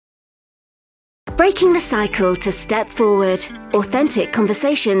Breaking the cycle to step forward. Authentic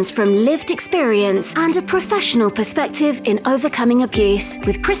conversations from lived experience and a professional perspective in overcoming abuse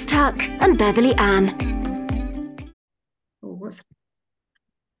with Chris Tuck and Beverly Ann.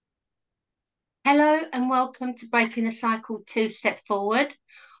 Hello and welcome to Breaking the Cycle 2 Step Forward.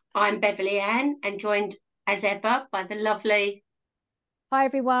 I'm Beverly Ann and joined as ever by the lovely... Hi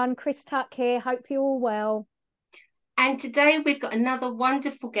everyone, Chris Tuck here. Hope you're all well. And today we've got another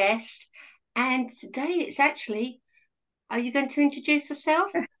wonderful guest. And today it's actually... Are you going to introduce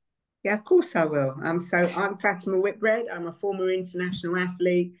yourself? Yeah, of course I will. I'm Fatima Whitbread. I'm a former international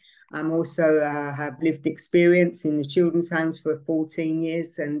athlete. I'm also have lived experience in the children's homes for 14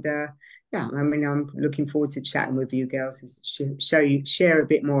 years. And yeah, I mean, I'm looking forward to chatting with you girls and share a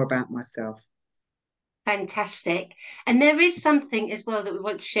bit more about myself. Fantastic. And there is something as well that we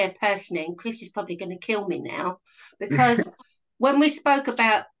want to share personally. And Chris is probably going to kill me now because when we spoke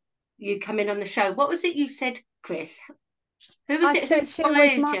about you coming on the show, what was it you said, Chris? Who was it who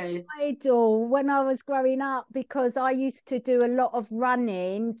inspired you? Idol when I was growing up, because I used to do a lot of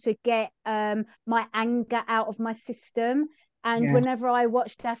running to get my anger out of my system. And whenever I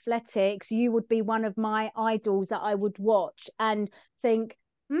watched athletics, you would be one of my idols that I would watch and think,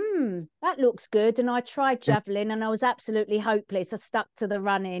 that looks good. And I tried javelin and I was absolutely hopeless. I stuck to the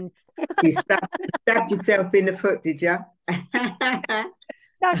running. You stabbed yourself in the foot, did you?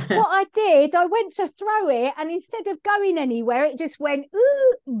 No, what I did, I went to throw it, and instead of going anywhere, it just went,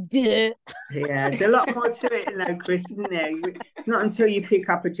 ooh, duh. Yeah, there's a lot more to it, though, Chris, isn't there? It's not until you pick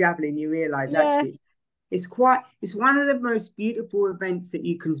up a javelin you realise actually it's one of the most beautiful events that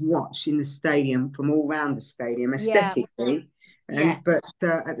you can watch in the stadium from all around the stadium, aesthetically. But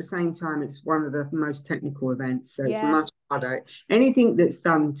at the same time, it's one of the most technical events, so it's much harder. Anything that's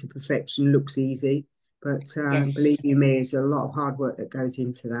done to perfection looks easy. But believe you me, there's a lot of hard work that goes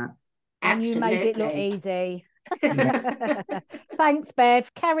into that. And you made it look easy. Thanks,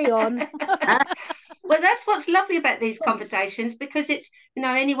 Bev. Carry on. Well, that's what's lovely about these conversations, because it's,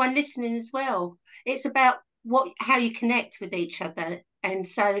 anyone listening as well. It's about how you connect with each other. And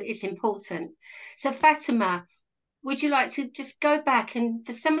so it's important. So Fatima, would you like to just go back and,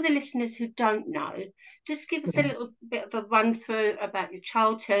 for some of the listeners who don't know, just give us a little bit of a run through about your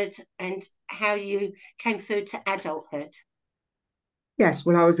childhood and how you came through to adulthood? Yes,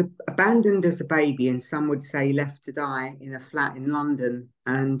 well, I was abandoned as a baby, and some would say left to die in a flat in London.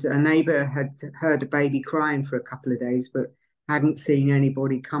 And a neighbour had heard a baby crying for a couple of days, but hadn't seen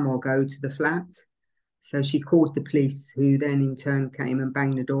anybody come or go to the flat. So she called the police, who then in turn came and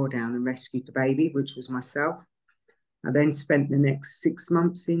banged the door down and rescued the baby, which was myself. I then spent the next 6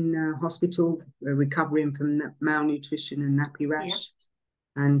 months in hospital, recovering from malnutrition and nappy rash.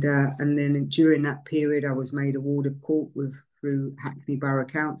 And then during that period, I was made a ward of court through Hackney Borough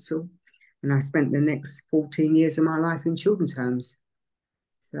Council. And I spent the next 14 years of my life in children's homes.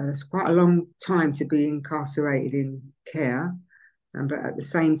 So it's quite a long time to be incarcerated in care. But at the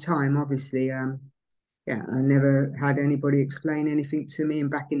same time, obviously, I never had anybody explain anything to me.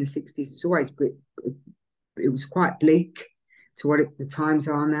 And back in the 60s, it's always it was quite bleak to what the times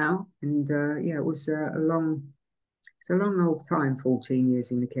are now. And it was a long old time, 14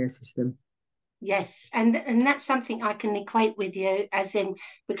 years in the care system. Yes, and that's something I can equate with you, as in,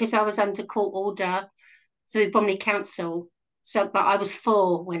 because I was under court order through Bromley Council. So, but I was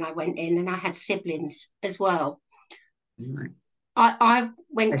 4 when I went in, and I had siblings as well. Right. I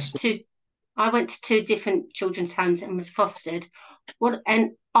went to 2 different children's homes and was fostered.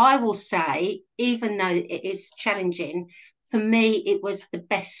 And I will say, even though it is challenging, for me, it was the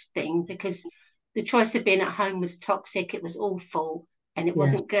best thing, because the choice of being at home was toxic. It was awful and it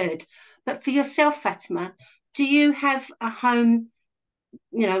wasn't good. But for yourself, Fatima, do you have a home,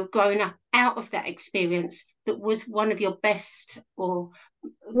 growing up out of that experience, that was one of your best, or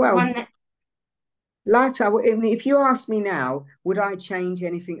one that... If you ask me now, would I change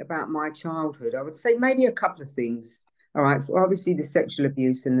anything about my childhood? I would say maybe a couple of things. All right, so obviously the sexual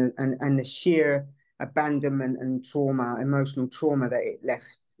abuse and the sheer abandonment and trauma, emotional trauma that it left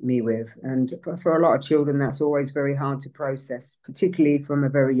me with. And for a lot of children, that's always very hard to process, particularly from a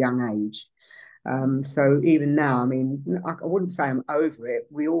very young age. So even now, I mean, I wouldn't say I'm over it.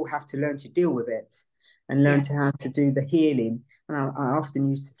 We all have to learn to deal with it and learn to how to do the healing. And I often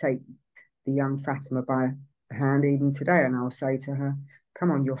used to take the young Fatima by the hand even today, and I'll say to her,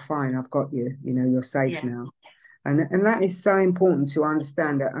 come on, you're fine, I've got you, you're safe now. And that is so important to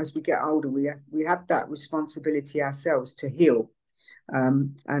understand, that as we get older, we have that responsibility ourselves to heal.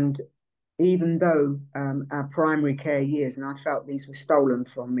 And even though our primary care years, and I felt these were stolen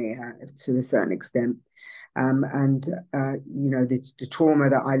from me to a certain extent, And the trauma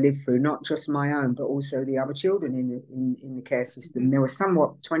that I lived through, not just my own, but also the other children in the care system. There were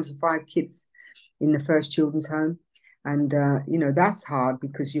somewhat 25 kids in the first children's home, and that's hard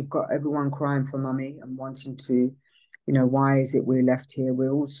because you've got everyone crying for mummy and wanting to, why is it we're left here?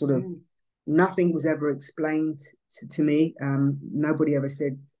 We're all sort of nothing was ever explained to me. Nobody ever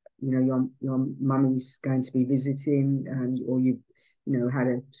said, your mummy's going to be visiting, or you had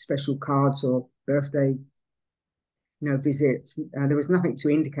a special cards or birthday visits. There was nothing to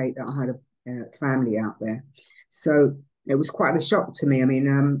indicate that I had a family out there. So it was quite a shock to me. I mean,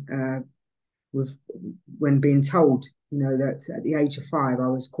 when being told, that at the age of 5, I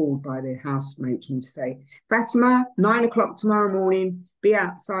was called by the house matron to say, Fatima, 9 o'clock tomorrow morning, be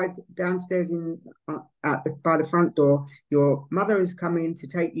outside downstairs by the front door. Your mother is coming to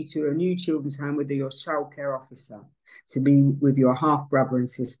take you to a new children's home with your child care officer to be with your half brother and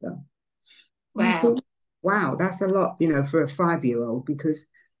sister. Wow. Wow, that's a lot, for a 5-year-old, because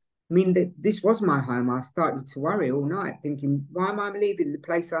I mean, this was my home. I started to worry all night, thinking, why am I leaving the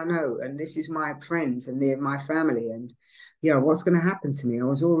place I know? And this is my friends and they're my family. And, what's going to happen to me? I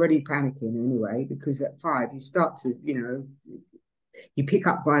was already panicking anyway, because at 5, you start to, you pick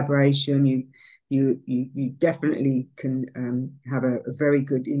up vibration. You definitely can have a very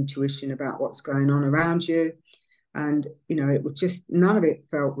good intuition about what's going on around you. And, it was just, none of it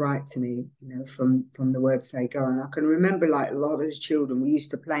felt right to me, from the words they go. And I can remember, like a lot of the children, we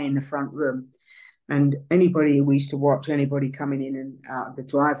used to play in the front room, and we used to watch anybody coming in and out of the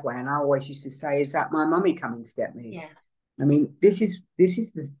driveway. And I always used to say, is that my mummy coming to get me? Yeah. I mean, this is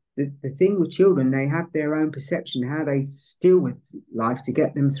the thing with children. They have their own perception, how they deal with life to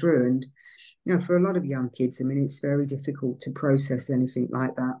get them through. And, for a lot of young kids, I mean, it's very difficult to process anything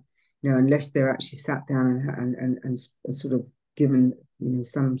like that. Unless they're actually sat down and sort of given,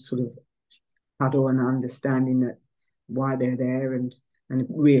 some sort of huddle and understanding that why they're there and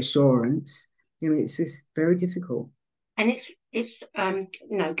reassurance. It's just very difficult. And it's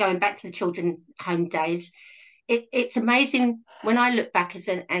going back to the children home days, it's amazing when I look back as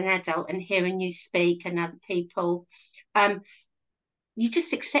an adult and hearing you speak and other people, you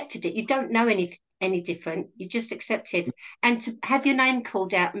just accepted it. You don't know any different. You just accepted. And to have your name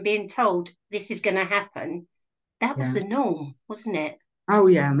called out and being told this is going to happen, that was the norm, wasn't it? Oh,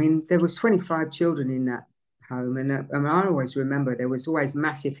 yeah. I mean, there was 25 children in that home. And I always remember there was always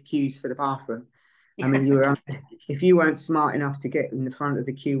massive queues for the bathroom. I mean, if you weren't smart enough to get in the front of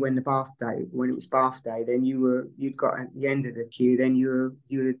the queue when it was bath day, then you'd got at the end of the queue, then you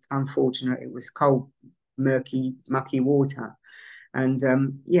were unfortunate. It was cold, murky, mucky water. And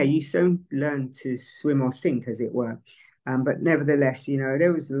you soon learn to swim or sink, as it were. But nevertheless,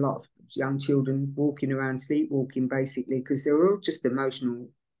 there was a lot of young children walking around, sleepwalking, basically, because they were all just emotional,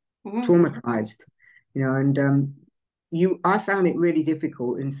 traumatized, and I found it really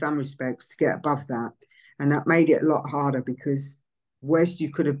difficult in some respects to get above that. And that made it a lot harder, because worst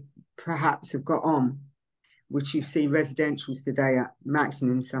you could have perhaps have got on, which you see residentials today at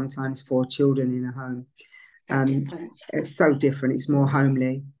maximum, sometimes 4 children in a home. It's so different. It's more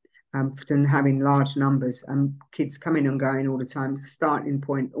homely than having large numbers, and kids coming and going all the time. Starting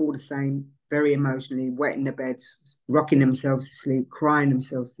point all the same, very emotionally, wetting the beds, rocking themselves to sleep, crying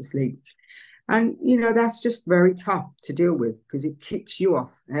themselves to sleep. And that's just very tough to deal with, because it kicks you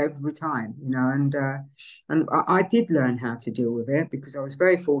off every time. And I did learn how to deal with it, because I was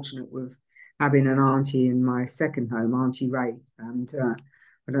very fortunate with having an auntie in my second home, Auntie Ray, and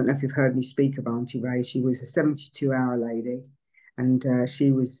I don't know if you've heard me speak of Auntie Ray. She was a 72-hour lady, and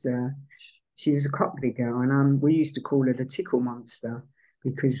she was a Cockney girl, and we used to call her the tickle monster,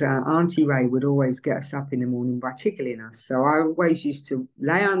 because Auntie Ray would always get us up in the morning by tickling us. So I always used to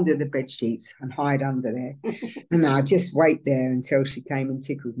lay under the bed sheets and hide under there, and I'd just wait there until she came and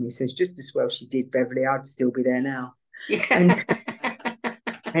tickled me. So it's just as well she did, Beverly. I'd still be there now. Yeah.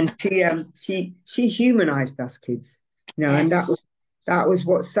 And she humanized us kids, yes. And that was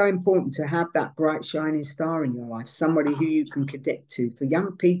what's so important, to have that bright shining star in your life, somebody who you can connect to. For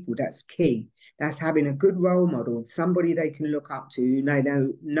young people, that's key. That's having a good role model, somebody they can look up to, they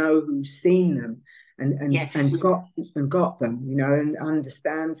know who's seen them and got them, and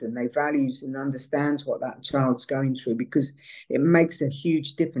understands them, they values and understands what that child's going through, because it makes a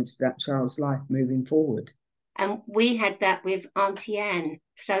huge difference to that child's life moving forward. And we had that with Auntie Anne.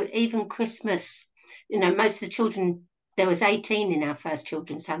 So even Christmas, most of the children, there was 18 in our first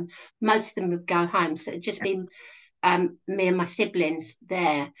children's home. Most of them would go home. So it'd just been me and my siblings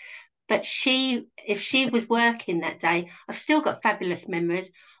there. But if she was working that day, I've still got fabulous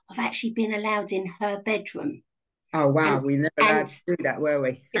memories of actually being allowed in her bedroom. Oh, wow. And We never allowed to do that, were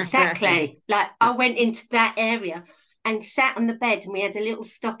we? exactly, like I went into that area and sat on the bed, and we had a little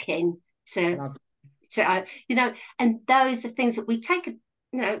stocking to, Love. you know, and those are things that we take,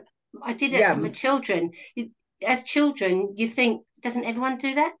 you know, I did it Yeah. for my children. As children, you think, doesn't everyone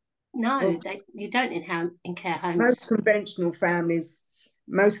do that? No, Well, you don't in care most homes. conventional families,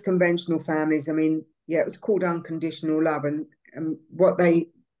 most conventional families, I mean, yeah, it was called unconditional love, and what they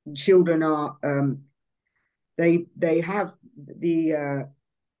children are, they have the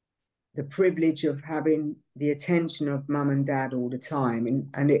privilege of having the attention of mum and dad all the time,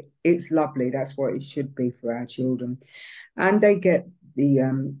 and it's lovely. That's what it should be for our children, and they get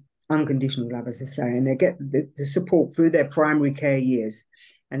the unconditional love, as I say, and they get the support through their primary care years,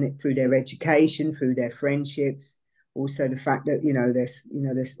 and through their education, through their friendships. Also, the fact that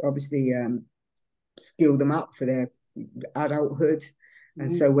there's obviously skill them up for their adulthood, and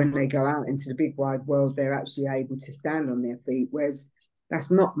so when they go out into the big wide world, they're actually able to stand on their feet. Whereas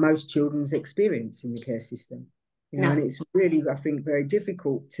that's not most children's experience in the care system, No. and it's really, I think, very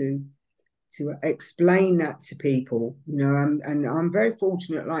difficult to explain that to people, and I'm very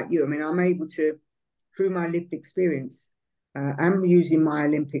fortunate, like you. I mean, I'm able to, through my lived experience, and using my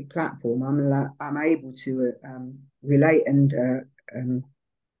Olympic platform, I'm able to relate and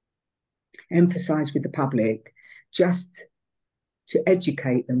emphasize with the public, just to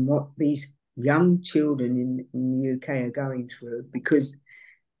educate them what these young children in the UK are going through, because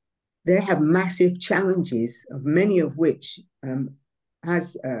they have massive challenges, of many of which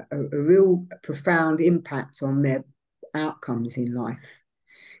has a real profound impact on their outcomes in life.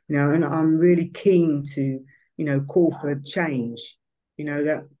 And I'm really keen to, call for change.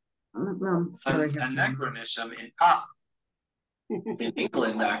 That, Mum, sorry. Anachronism in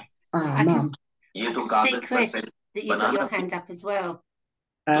England. Mum. See, Chris, that you've got your hand up as well.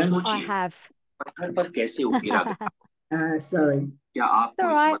 I have. Sorry. It's all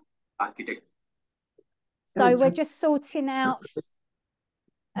right. So we're just sorting out.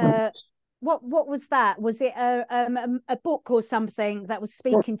 What was that? Was it a book or something that was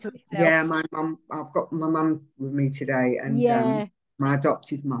speaking to itself? Yeah, my mum. I've got my mum with me today, and my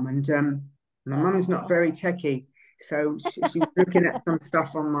adoptive mum, and my mum's not very techie, so she's looking at some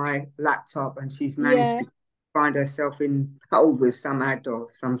stuff on my laptop, and she's managed to find herself involved with some ad of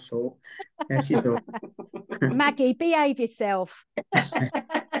some sort. Yeah, she's all. Maggie, behave yourself.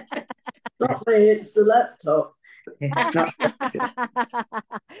 Not me, it's the laptop. It's not.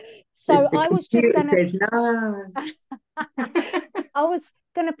 So I was just going to says no. I was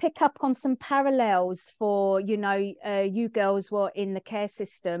going to pick up on some parallels for, you girls were in the care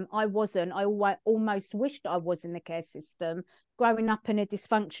system. I wasn't. I almost wished I was in the care system. Growing up in a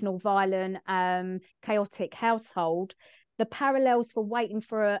dysfunctional, violent, chaotic household, the parallels for waiting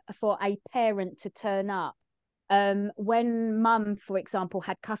for a parent to turn up. When mum, for example,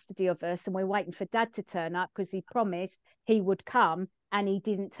 had custody of us and we're waiting for dad to turn up because he promised he would come and he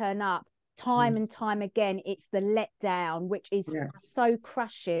didn't turn up, time and time again, it's the letdown, which is so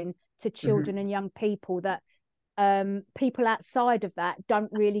crushing to children and young people, that people outside of that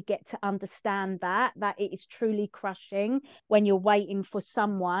don't really get to understand that it is truly crushing when you're waiting for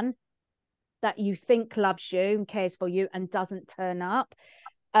someone that you think loves you and cares for you and doesn't turn up.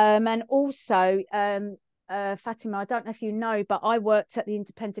 And also, Fatima, I don't know if you know, but I worked at the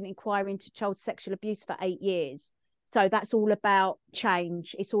Independent Inquiry into Child Sexual Abuse for 8 years. So that's all about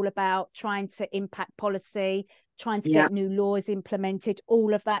change. It's all about trying to impact policy, trying to get new laws implemented,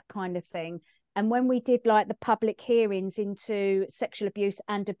 all of that kind of thing. And when we did like the public hearings into sexual abuse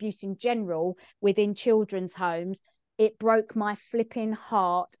and abuse in general within children's homes, it broke my flipping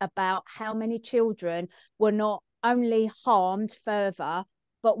heart about how many children were not only harmed further,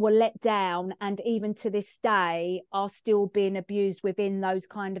 but were let down, and even to this day are still being abused within those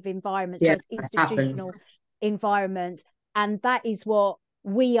kind of environments, those institutional environments. And that is what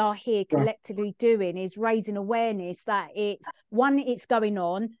we are here collectively doing, is raising awareness that it's, one, it's going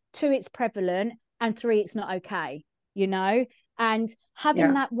on, two, it's prevalent, and three, it's not okay, and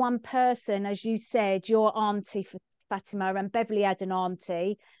having that one person, as you said, your auntie Fatima, and Beverly had an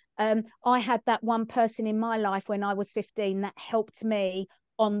auntie. I had that one person in my life when I was 15 that helped me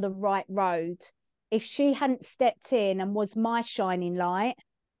on the right road. If she hadn't stepped in and was my shining light,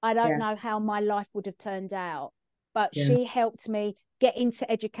 I don't know how my life would have turned out. But she helped me get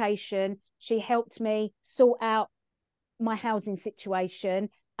into education. She helped me sort out my housing situation.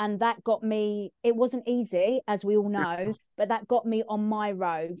 And that got me, it wasn't easy, as we all know, but that got me on my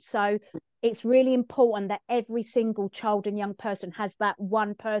road. So it's really important that every single child and young person has that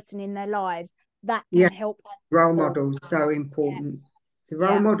one person in their lives that can help. Role models, so important. The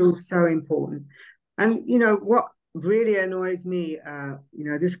role model is so important. And what really annoys me,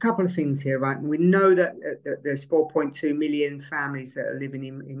 there's a couple of things here, right? We know that there's 4.2 million families that are living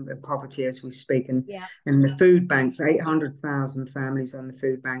in poverty as we speak, and the food banks, 800,000 families on the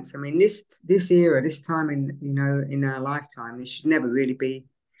food banks. I mean, this era, this time in our lifetime, there should never really be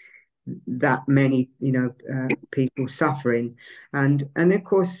that many people suffering, and of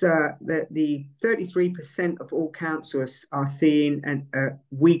course the 33% of all councils are seeing a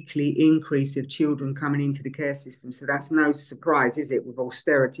weekly increase of children coming into the care system. So that's no surprise, is it, with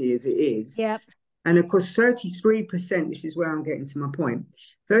austerity as it is? And of course 33%, this is where I'm getting to my point,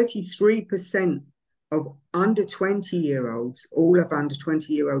 33% of under 20-year-olds, all of under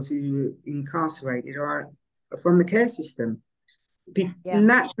 20-year-olds who are incarcerated are from the care system. And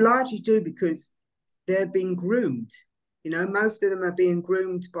that's largely due because they're being groomed. Most of them are being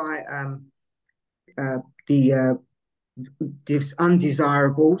groomed by the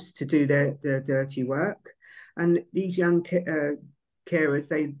undesirables to do their dirty work. And these young carers,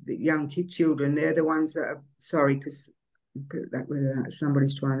 the young children, they're the ones that are, sorry, because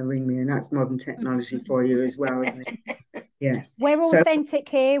somebody's trying to ring me, and that's modern technology for you as well, isn't it? Yeah. We're authentic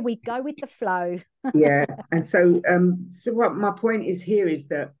here. We go with the flow. Yeah. And so what my point is here is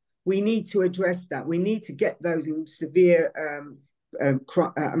that we need to address that. We need to get those severe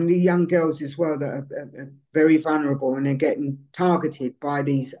the young girls as well that are very vulnerable, and they're getting targeted by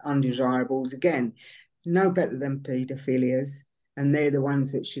these undesirables. Again, no better than paedophilias, and they're the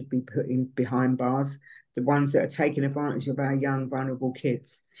ones that should be put in behind bars, the ones that are taking advantage of our young vulnerable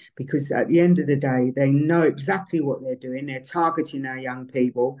kids, because at the end of the day, they know exactly what they're doing. They're targeting our young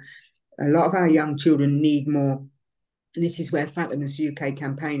people. A lot of our young children need more. This is where Fatima's UK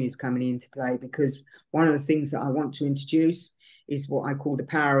campaign is coming into play, because one of the things that I want to introduce is what I call the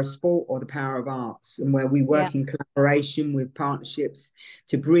power of sport, or the power of arts, and where we work in collaboration with partnerships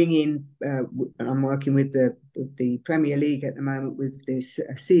to bring in, I'm working with the Premier League at the moment with this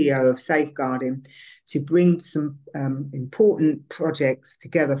CEO of Safeguarding, to bring some important projects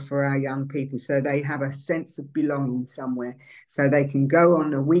together for our young people, so they have a sense of belonging somewhere, so they can go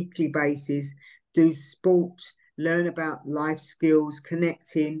on a weekly basis, do sport, learn about life skills,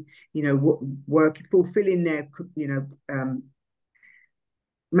 connecting, work, fulfilling their,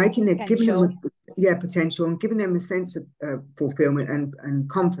 making it, giving them potential, and giving them a sense of fulfillment and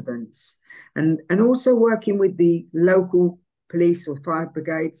confidence, and also working with the local police or fire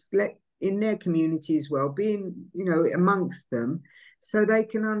brigades in their community as well, being amongst them, so they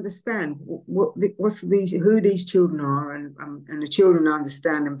can understand who these children are, and the children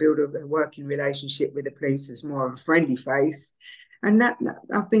understand and build a working relationship with the police as more of a friendly face. And that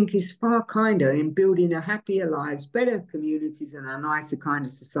I think is far kinder in building a happier lives, better communities, and a nicer kind of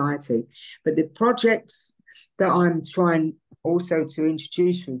society. But the projects that I'm trying also to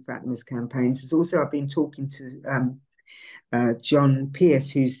introduce through Fatima's campaigns is also, I've been talking to John Pierce,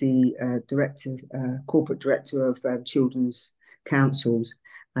 who's the corporate director of Children's Councils,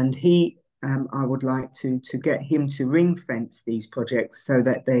 and I would like to get him to ring fence these projects so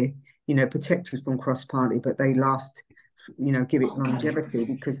that they, protected from cross party, but they last, give it longevity,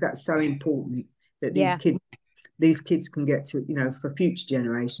 because that's so important that these kids can get to, for future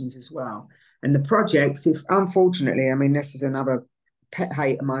generations as well. And the projects, if unfortunately, I mean, this is another pet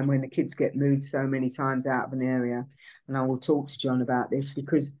hate of mine, when the kids get moved so many times out of an area, and I will talk to John about this,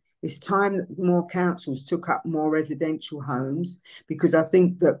 because it's time that more councils took up more residential homes, because I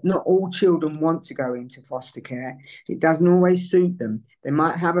think that not all children want to go into foster care. It doesn't always suit them. They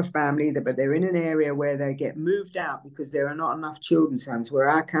might have a family, but they're in an area where they get moved out because there are not enough children's homes, where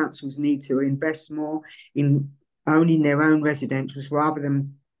our councils need to invest more in owning their own residentials, rather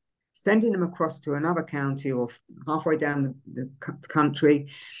than sending them across to another county or halfway down the country,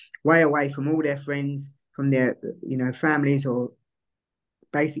 way away from all their friends, from their families, or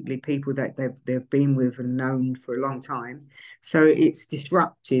basically people that they've been with and known for a long time. So it's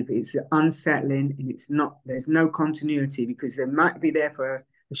disruptive, it's unsettling, and there's no continuity, because they might be there for a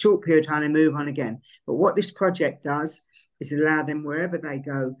short period of time and move on again. But what this project does is allow them, wherever they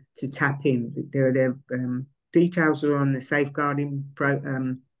go, to tap in. Their details are on the Safeguarding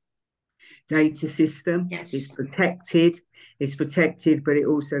data system. It's protected, but it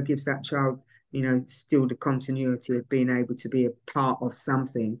also gives that child still the continuity of being able to be a part of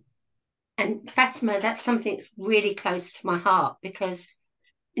something. And Fatima, that's something that's really close to my heart, because,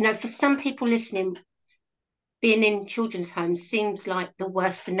 for some people listening, being in children's homes seems like the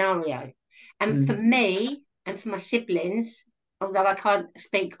worst scenario. And for me and for my siblings, although I can't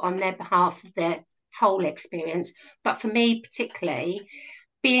speak on their behalf of their whole experience, but for me particularly,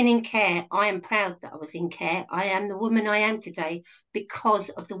 being in care, I am proud that I was in care. I am the woman I am today because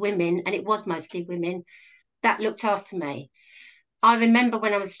of the women, and it was mostly women, that looked after me. I remember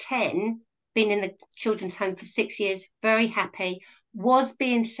when I was 10, being in the children's home for 6 years, very happy, was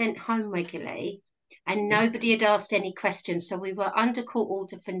being sent home regularly, and nobody had asked any questions. So we were under court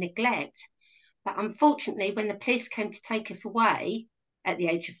order for neglect. But unfortunately, when the police came to take us away at the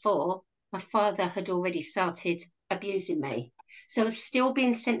age of 4, my father had already started abusing me. So I was still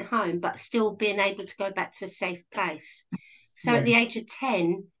being sent home, but still being able to go back to a safe place. So at the age of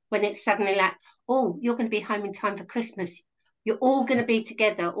 10, when it's suddenly like, oh, you're going to be home in time for Christmas, you're all going to be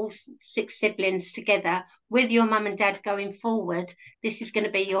together, all 6 siblings together with your mum and dad going forward. This is going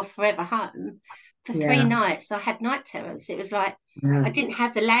to be your forever home. For 3 nights, I had night terrors. It was like I didn't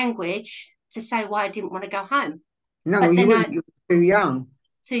have the language to say why I didn't want to go home. No, but you were too young.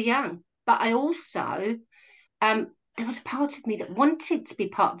 Too young. But I also, there was a part of me that wanted to be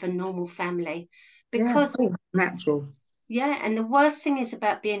part of a normal family because natural. Yeah, and the worst thing is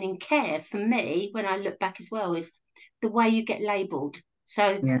about being in care for me, when I look back as well, is the way you get labelled.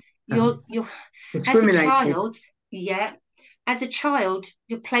 So you're as a child, as a child,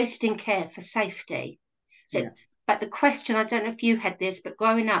 you're placed in care for safety. So, but the question, I don't know if you had this, but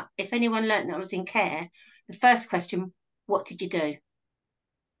growing up, if anyone learned that I was in care, the first question, what did you do?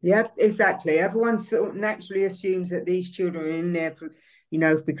 Yeah, exactly. Everyone sort of naturally assumes that these children are in there for,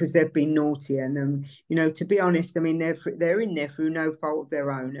 because they've been naughty, and to be honest, I mean they're in there through no fault of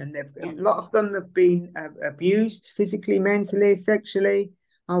their own, and a lot of them have been abused physically, mentally, sexually.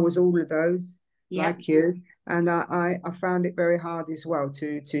 I was all of those, like you, and I found it very hard as well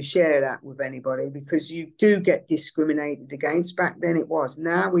to share that with anybody, because you do get discriminated against. Back then it was.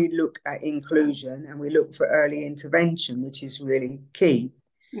 Now we look at inclusion and we look for early intervention, which is really key.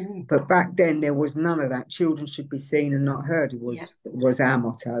 But back then there was none of that. Children should be seen and not heard. It was our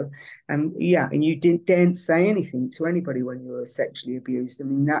motto. And you daren't say anything to anybody when you were sexually abused. I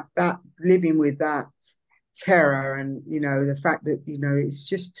mean, that living with that terror, and the fact that it's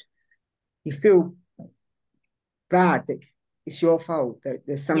just, you feel bad that it's your fault, that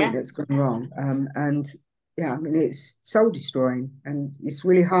there's something that's gone wrong. I mean, it's soul destroying, and it's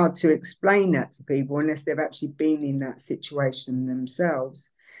really hard to explain that to people unless they've actually been in that situation themselves.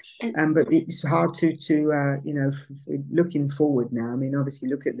 But it's hard to looking forward now. I mean, obviously,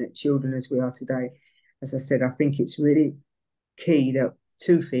 looking at children as we are today, as I said, I think it's really key that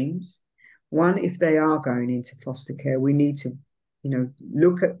 2 things. One, if they are going into foster care, we need to,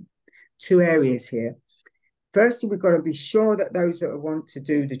 look at 2 areas here. Firstly, we've got to be sure that those that want to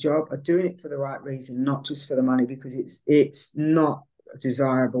do the job are doing it for the right reason, not just for the money, because it's not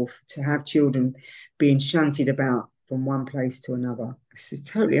desirable to have children being shunted about from one place to another. This is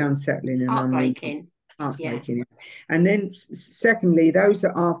totally unsettling and heartbreaking. And then secondly, those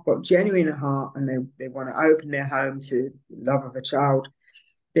that have got genuine heart and they want to open their home to the love of a child,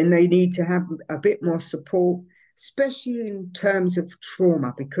 then they need to have a bit more support, especially in terms of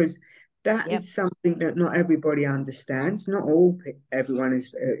trauma, because that is something that not everybody understands. Not everyone has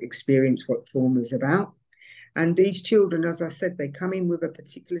experienced what trauma is about. And these children, as I said, they come in with a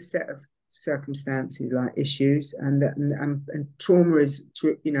particular set of circumstances, like issues, and trauma is,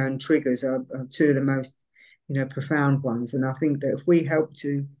 and triggers are 2 of the most, profound ones. And I think that if we help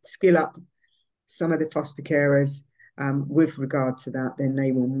to skill up some of the foster carers with regard to that, then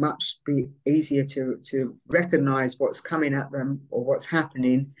they will much be easier to recognise what's coming at them or what's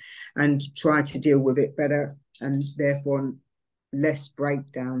happening, and try to deal with it better, and therefore less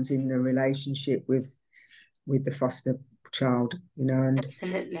breakdowns in the relationship with the foster child, and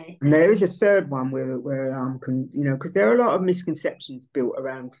absolutely. And there is a third one where because there are a lot of misconceptions built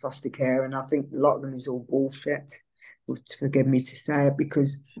around foster care, and I think a lot of them is all bullshit. Forgive me to say it,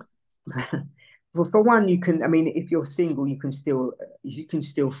 because for one, you can, I mean, if you're single, you can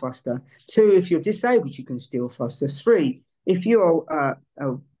still foster. 2, if you're disabled, you can still foster. 3, if you're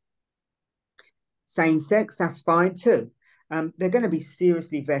same sex, that's fine too. They're going to be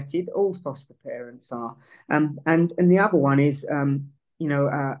seriously vetted. All foster parents are. And the other one is,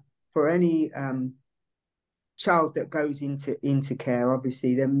 for any child that goes into care,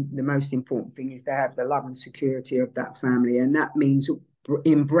 obviously, the most important thing is to have the love and security of that family. And that means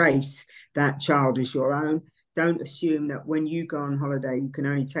embrace that child as your own. Don't assume that when you go on holiday, you can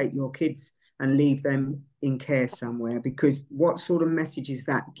only take your kids and leave them in care somewhere, because what sort of message is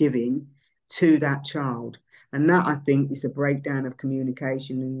that giving to that child? And that, I think, is the breakdown of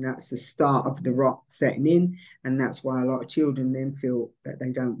communication, and that's the start of the rot setting in. And that's why a lot of children then feel that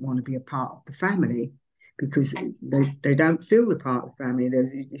they don't want to be a part of the family, because they don't feel the part of the family.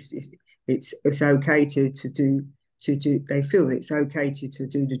 It's okay to do. They feel it's okay to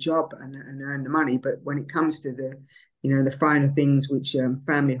do the job and earn the money, but when it comes to the finer things, which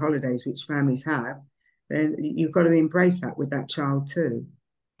family holidays, which families have, then you've got to embrace that with that child too.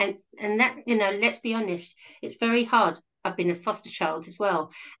 And that, let's be honest, it's very hard. I've been a foster child as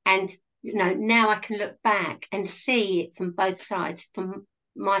well. And, now I can look back and see it from both sides, from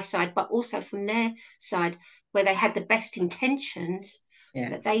my side, but also from their side, where they had the best intentions,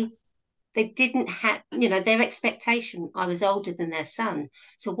 but they didn't have, their expectation. I was older than their son.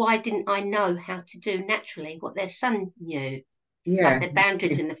 So why didn't I know how to do naturally what their son knew? Like the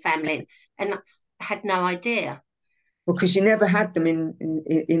boundaries in the family. And I had no idea. Well, because you never had them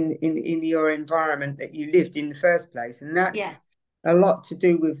in your environment that you lived in the first place. And that's a lot to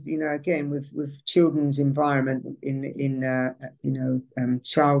do with, again, with children's environment in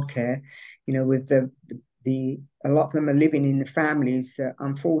childcare, with a lot of them are living in the families.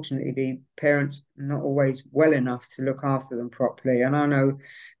 Unfortunately, the parents are not always well enough to look after them properly. And I know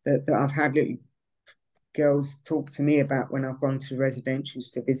that I've had little girls talk to me about when I've gone to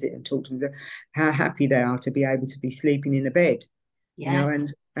residentials to visit and talk to them, how happy they are to be able to be sleeping in a bed.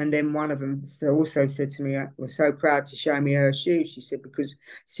 And then one of them also said to me, I was so proud to show me her shoes. She said, because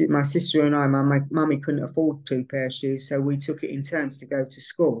my sister and my mummy couldn't afford 2 pair of shoes, so we took it in turns to go to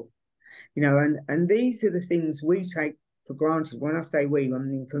school. And these are the things we take for granted. When I say we, I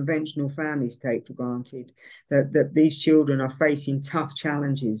mean conventional families take for granted that these children are facing tough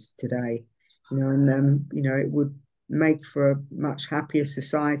challenges today. It would make for a much happier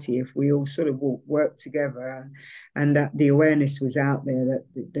society if we all sort of work together, and that the awareness was out there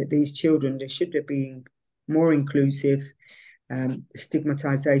that these children, they should have been more inclusive.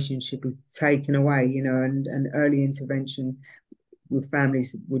 Stigmatization should be taken away, and early intervention with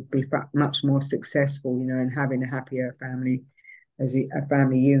families would be much more successful, and having a happier family as a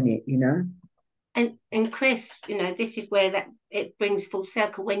family unit, And Chris, this is where that it brings full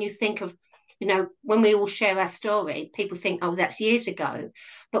circle. When you think of, when we all share our story, people think, oh, that's years ago.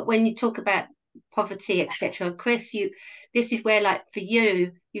 But when you talk about poverty, etc., Chris, this is where, like, for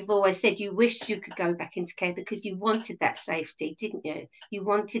you, you've always said you wished you could go back into care because you wanted that safety, didn't you? You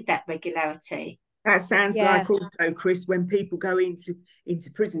wanted that regularity. That sounds like also, Chris, when people go into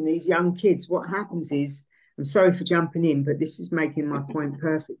prison, these young kids, what happens is, I'm sorry for jumping in, but this is making my point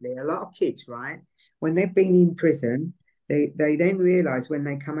perfectly. A lot of kids, right, when they've been in prison, they then realise when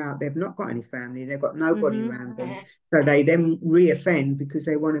they come out, they've not got any family, they've got nobody around them. So they then re-offend because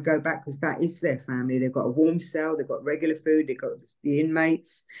they want to go back because that is their family. They've got a warm cell, they've got regular food, they've got the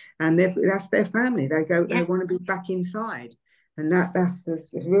inmates, and that's their family. They want to be back inside. And that's a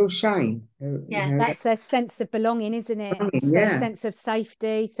real shame. That's their sense of belonging, isn't it? It's their sense of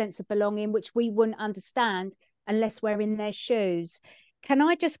safety, sense of belonging, which we wouldn't understand unless we're in their shoes. Can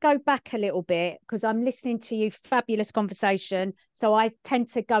I just go back a little bit? Because I'm listening to you, fabulous conversation. So I tend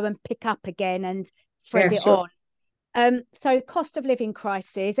to go and pick up again and thread it on. So cost of living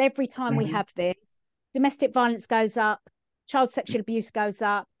crisis, every time we have this, domestic violence goes up, child sexual abuse goes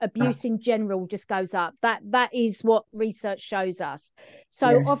up, abuse in general just goes up. That is what research shows us.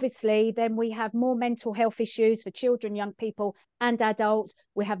 So obviously then we have more mental health issues for children, young people and adults.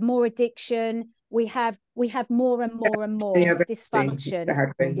 We have more addiction. We have more and more and more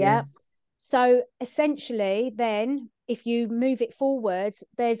dysfunction. So essentially then, if you move it forward,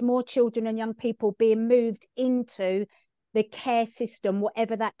 there's more children and young people being moved into the care system,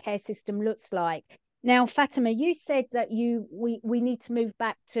 whatever that care system looks like. Now, Fatima, you said that we need to move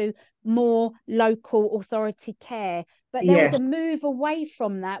back to more local authority care, but there was a move away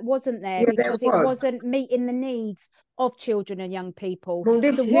from that, wasn't there? Because it wasn't meeting the needs of children and young people. Well,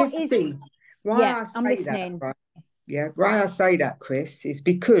 here's the thing. Why I say that, Chris, is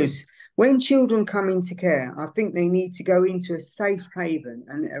because when children come into care, I think they need to go into a safe haven,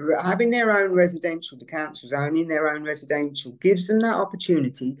 and having their own residential, the council's owning their own residential, gives them that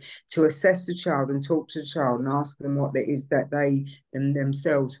opportunity to assess the child and talk to the child and ask them what it is that they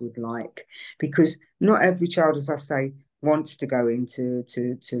themselves would like. Because not every child, as I say, wants to go into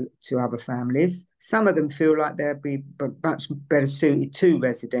other families. Some of them feel like they'll be much better suited to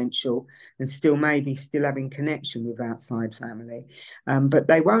residential and still having connection with outside family. But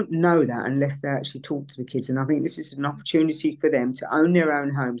they won't know that unless they actually talk to the kids. And I think this is an opportunity for them to own their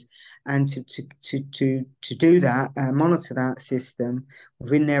own homes and to do that, monitor that system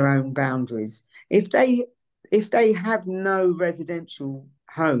within their own boundaries. If they have no residential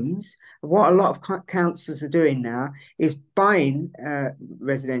homes, what a lot of councils are doing now is buying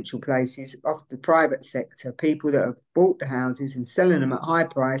residential places off the private sector, people that have bought the houses and selling them at high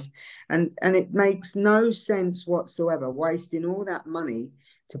price, and it makes no sense whatsoever wasting all that money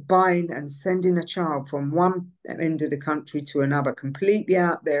to buying and sending a child from one end of the country to another, completely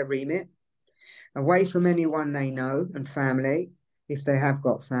out their remit, away from anyone they know and family, if they have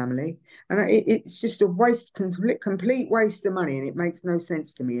got family. And it's just a waste, complete waste of money, and it makes no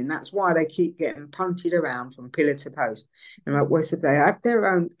sense to me. And that's why they keep getting punted around from pillar to post. And like West, if they have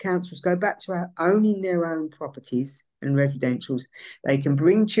their own councils, go back to owning their own properties and residentials. They can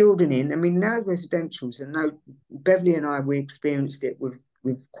bring children in. I mean, now residentials, and no, Beverly and I, we experienced it with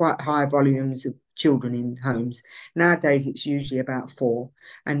quite high volumes of children in homes. Nowadays, it's usually about 4,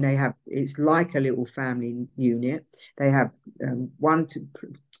 and it's like a little family unit. They have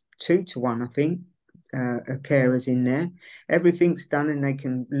 2 to 1, I think, carers in there. Everything's done, and they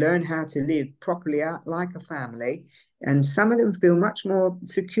can learn how to live properly out like a family. And some of them feel much more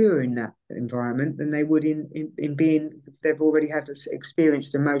secure in that environment than they would in being, if they've already had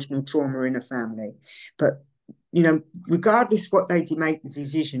experienced emotional trauma in a family. But regardless what they make the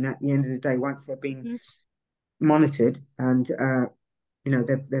decision at the end of the day, once they're being monitored and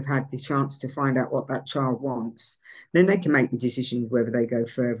they've had the chance to find out what that child wants, then they can make the decision whether they go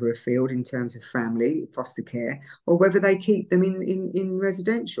further afield in terms of family foster care, or whether they keep them in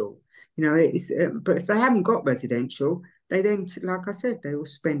residential. But if they haven't got residential, they then, like I said, they will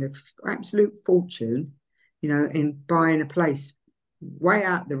spend an absolute fortune, in buying a place way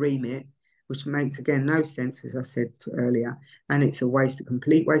out the remit, which makes, again, no sense, as I said earlier. And it's a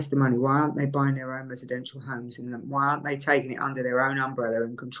complete waste of money. Why aren't they buying their own residential homes? And why aren't they taking it under their own umbrella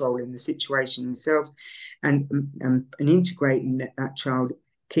and controlling the situation themselves and integrating that child,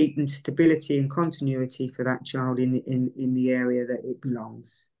 keeping stability and continuity for that child in the area that it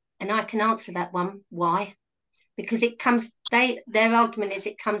belongs? And I can answer that one. Why? Because their argument is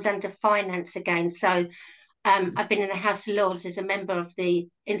it comes under finance again. So I've been in the House of Lords as a member of the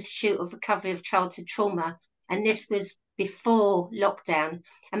Institute of Recovery of Childhood Trauma, and this was before lockdown.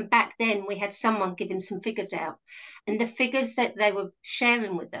 And back then we had someone giving some figures out, and the figures that they were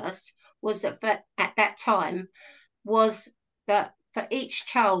sharing with us was that at that time was that for each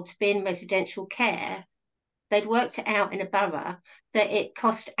child to be in residential care, they'd worked it out in a borough that it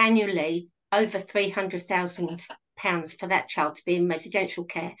cost annually over £300,000 for that child to be in residential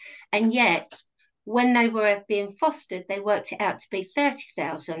care, and yet when they were being fostered, they worked it out to be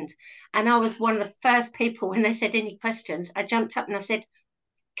 30,000. And I was one of the first people, when they said any questions, I jumped up and I said,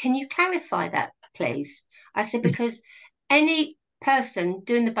 can you clarify that, please? I said, because any person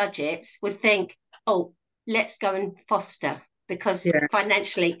doing the budgets would think, oh, let's go and foster because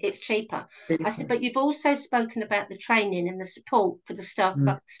financially it's cheaper. I said, but you've also spoken about the training and the support for the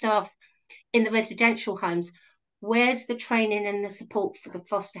staff in the residential homes. Where's the training and the support for the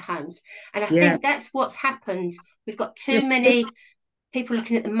foster homes? And I think that's what's happened. We've got too many people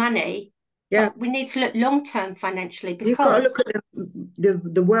looking at the money. But we need to look long-term financially, because you've got to look at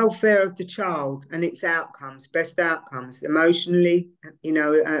the welfare of the child and its outcomes, best outcomes, emotionally,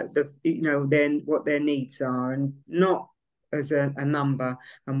 then what their needs are, and not as a number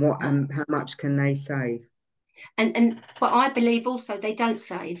and what and how much can they save. But I believe also they don't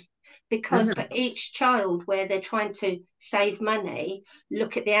save, because for each child where they're trying to save money,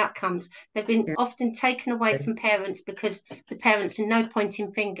 look at the outcomes. They've been often taken away from parents because the parents are no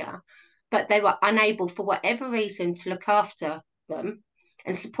pointing finger, but they were unable for whatever reason to look after them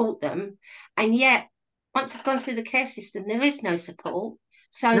and support them. And yet, once they've gone through the care system, there is no support.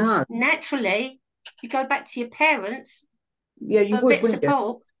 So naturally, you go back to your parents you for would, a bit of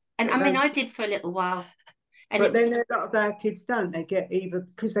support. And but I mean, I did for a little while. But then a lot of our kids don't. They get either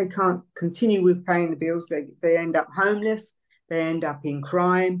because they can't continue with paying the bills, they end up homeless, they end up in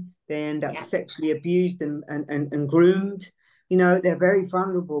crime, they end up sexually abused and groomed. They're very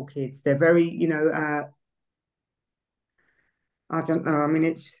vulnerable kids. They're very, I don't know. I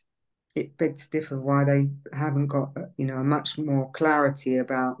mean, it begs to differ why they haven't got, much more clarity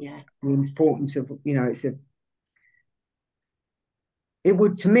about the importance of, it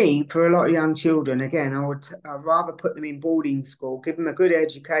would, to me, for a lot of young children, again, I'd rather put them in boarding school, give them a good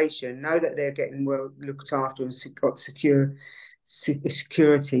education, know that they're getting well looked after and got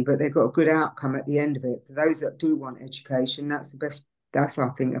security, but they've got a good outcome at the end of it. For those that do want education, that's I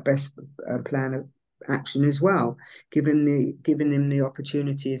think, the best plan of action as well, giving them the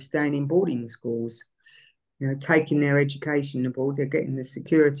opportunity of staying in boarding schools, taking their education aboard. They're getting the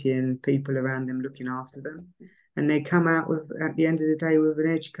security and people around them looking after them. And they come out with, at the end of the day, with an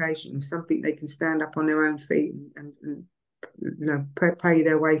education, something they can stand up on their own feet and pay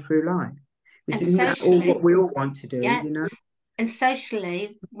their way through life. Isn't that all what we all want to do, And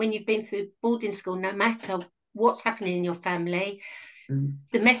socially, when you've been through boarding school, no matter what's happening in your family,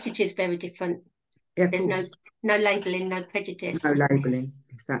 the message is very different. There's no labelling, no prejudice. No labelling,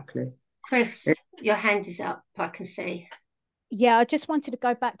 exactly. Chris, your hand is up, I can see. Yeah, I just wanted to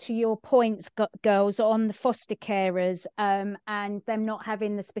go back to your points, girls, on the foster carers and them not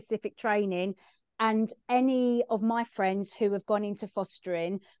having the specific training. And any of my friends who have gone into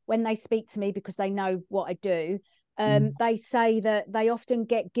fostering, when they speak to me, because they know what I do, they say that they often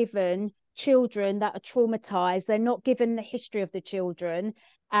get given children that are traumatized. They're not given the history of the children.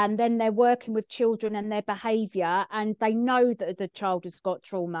 And then they're working with children and their behavior, and they know that the child has got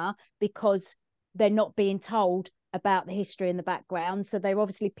trauma because they're not being told about the history and the background, so they're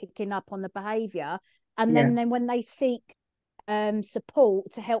obviously picking up on the behavior. And then when they seek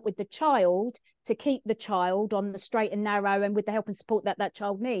support to help with the child, to keep the child on the straight and narrow and with the help and support that that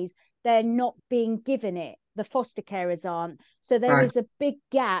child needs, they're not being given it. The foster carers aren't. So there is a big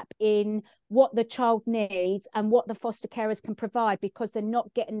gap in what the child needs and what the foster carers can provide, because they're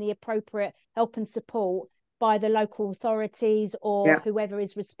not getting the appropriate help and support by the local authorities or whoever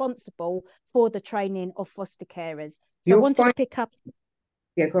is responsible for the training of foster carers. So I wanted to pick up.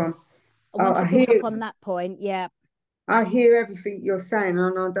 Yeah, go on. I want to pick up on that point. Yeah. I hear everything you're saying,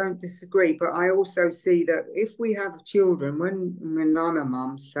 and I don't disagree. But I also see that if we have children, when I'm a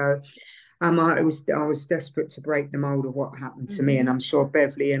mum, so I was desperate to break the mold of what happened to me, and I'm sure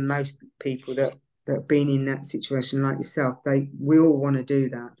Beverly and most people that have been in that situation like yourself, we all want to do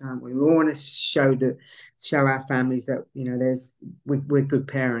that, don't we? We all want to show our families that, you know, we're good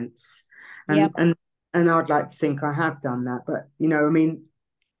parents, and I'd like to think I have done that. But, you know, I mean,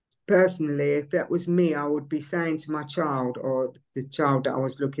 personally, if that was me, I would be saying to my child or the child that I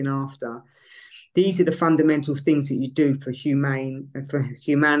was looking after, these are the fundamental things that you do for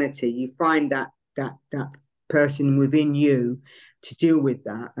humanity. You find that person within you to deal with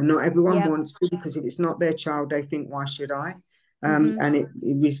that, and not everyone wants to, because if it's not their child, they think, why should I? And it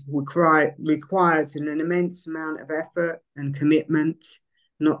requires an immense amount of effort and commitment.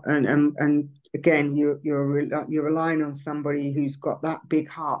 And again, you're relying on somebody who's got that big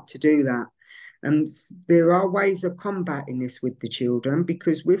heart to do that. And there are ways of combating this with the children,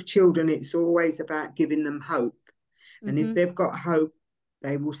 because with children, it's always about giving them hope. And if they've got hope,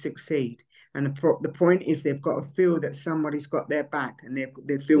 they will succeed. And the point is, they've got to feel that somebody's got their back, and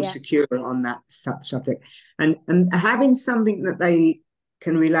they feel secure on that subject. And having something that they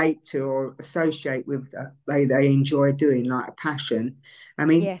can relate to or associate with, they enjoy doing, like a passion. I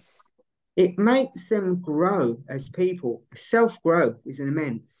mean, it makes them grow as people. Self-growth is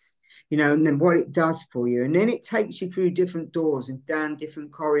immense, you know, and then what it does for you. And then it takes you through different doors and down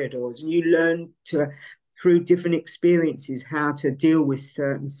different corridors, and you learn through different experiences how to deal with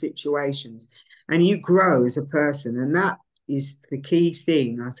certain situations, and you grow as a person. And that is the key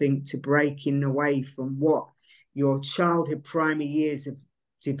thing, I think, to breaking away from what your childhood primary years have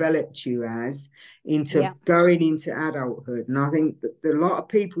developed you as into going into adulthood. And I think that a lot of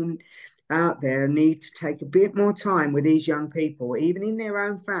people out there need to take a bit more time with these young people, even in their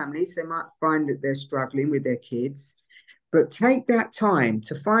own families. They might find that they're struggling with their kids, but take that time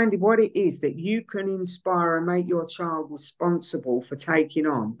to find what it is that you can inspire and make your child responsible for taking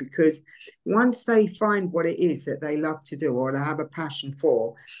on. Because once they find what it is that they love to do or they have a passion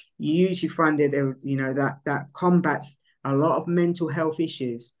for, you usually find that, you know, that combats a lot of mental health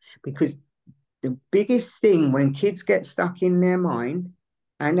issues. Because the biggest thing when kids get stuck in their mind,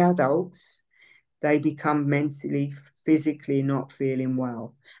 and adults, they become mentally, physically not feeling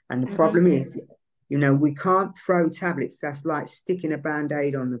well. And the problem is, you know, we can't throw tablets. That's like sticking a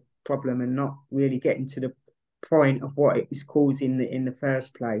band-aid on the problem and not really getting to the point of what it is causing in the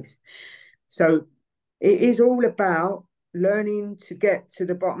first place. So it is all about learning to get to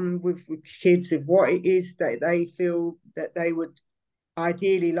the bottom with kids of what it is that they feel that they would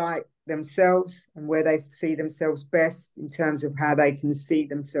ideally like themselves, and where they see themselves best in terms of how they can see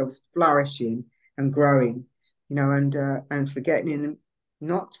themselves flourishing and growing, you know, and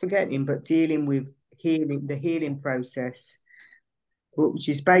not forgetting, but dealing with the healing process, which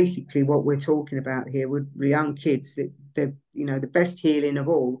is basically what we're talking about here with young kids. The you know, the best healing of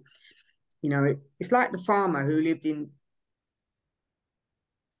all, you know, it's like the farmer who lived in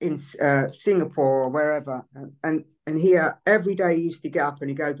Singapore or wherever, and he every day he used to get up and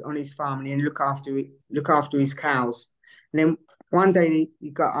he'd go on his farm and look after his cows. And then one day he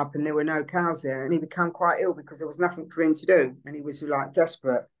got up and there were no cows there, and he became quite ill because there was nothing for him to do, and he was like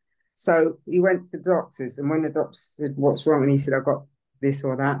desperate. So he went to the doctors, and when the doctor said, "What's wrong?" and he said, "I've got this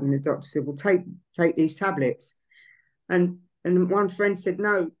or that," and the doctor said, "Well, take these tablets." And one friend said,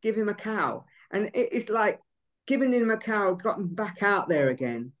 "No, give him a cow." And it's like giving him a cow got him back out there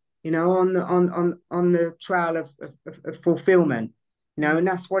again, you know, on the trail of fulfillment, you know. And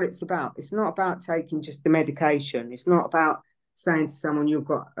that's what it's about. It's not about taking just the medication. It's not about saying to someone, you've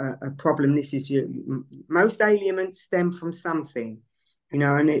got a problem, this is your, most ailments stem from something, you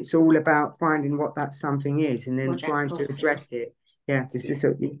know, and it's all about finding what that something is and then trying to address it. Yeah,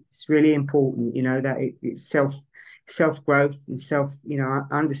 it's really important, you know, that it's self-growth and you know,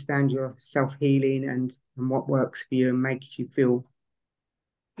 understand your self-healing and what works for you and makes you feel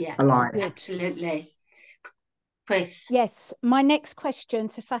alive. Absolutely. Chris. Yes, my next question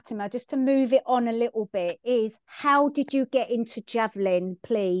to Fatima, just to move it on a little bit, is how did you get into javelin,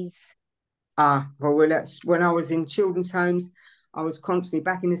 please? Well, that's when I was in children's homes. I was constantly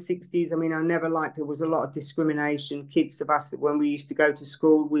back in the 60s. I mean, I never liked, there was a lot of discrimination. Kids of us that when we used to go to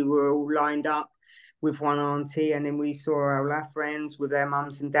school, we were all lined up with one auntie, and then we saw our friends with their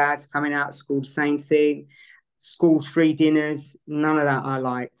mums and dads coming out of school, the same thing. School free dinners, none of that I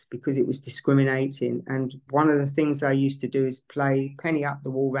liked because it was discriminating. And one of the things I used to do is play penny up the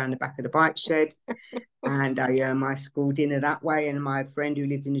wall around the back of the bike shed. And I earned my school dinner that way. And my friend who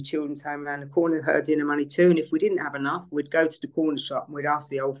lived in the children's home around the corner, her dinner money too. And if we didn't have enough, we'd go to the corner shop and we'd ask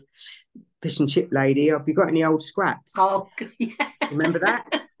the old fish and chip lady, have you got any old scraps? Oh, yeah. Remember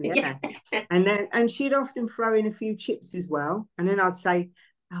that? Yeah. And she'd often throw in a few chips as well. And then I'd say,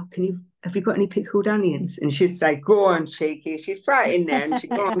 oh, have you got any pickled onions? And she'd say, go on, cheeky. She'd throw it in there and she'd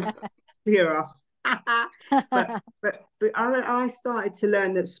go on, clear off. but I started to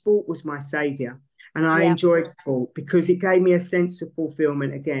learn that sport was my saviour. And I enjoyed sport because it gave me a sense of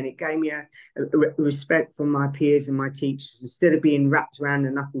fulfillment. Again, it gave me a respect from my peers and my teachers. Instead of being wrapped around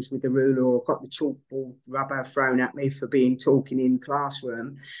the knuckles with the ruler or got the chalkboard rubber thrown at me for talking in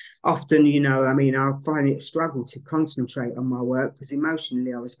classroom, often, you know, I mean, I find it a struggle to concentrate on my work because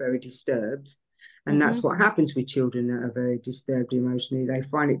emotionally I was very disturbed. And that's what happens with children that are very disturbed emotionally. They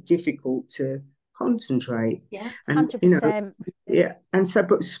find it difficult to concentrate. Yeah, and 100%. You know, yeah, and so,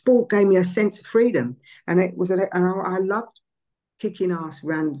 but sport gave me a sense of freedom, and I loved kicking ass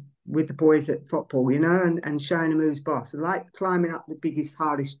around with the boys at football, you know, and showing them who's boss. I liked climbing up the biggest,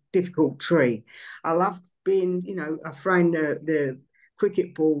 hardest, difficult tree. I loved being, you know, throwing the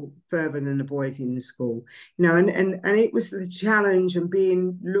cricket ball further than the boys in the school, you know, and it was the challenge and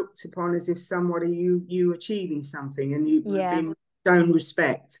being looked upon as if somebody you achieving something and you were being shown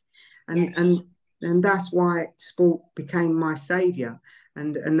respect, and that's why sport became my saviour.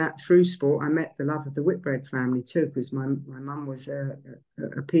 And that through sport, I met the love of the Whitbread family too, because my mum was a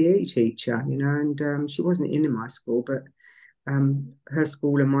PE teacher, you know, and she wasn't in my school, but her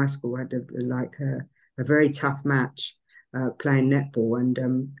school and my school had a very tough match playing netball,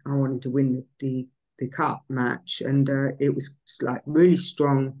 and I wanted to win the cup match, and it was like really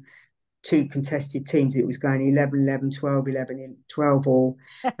strong. Two contested teams. It was going 11-11, 12-11, 12 all.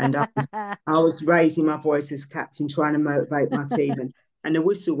 And I was raising my voice as captain, trying to motivate my team. And the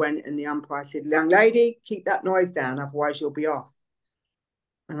whistle went and the umpire said, young lady, keep that noise down, otherwise you'll be off.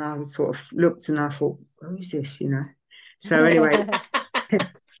 And I sort of looked and I thought, who's this, you know? So anyway,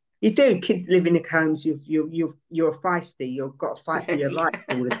 you do. Kids live in the homes. You're feisty. You've got to fight for your life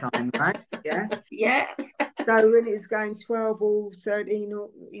all the time, right? Yeah. Yeah. So when it was going 12 or 13, or,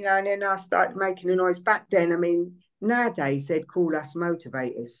 you know, and then I started making a noise. Back then, I mean, nowadays they'd call us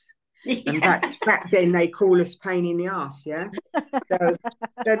motivators. Yeah. And back then they call us pain in the ass, yeah? So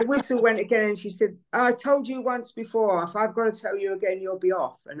the whistle went again and she said, I told you once before, if I've got to tell you again, you'll be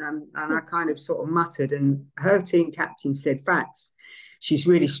off. And I kind of sort of muttered, and her team captain said, Fats, she's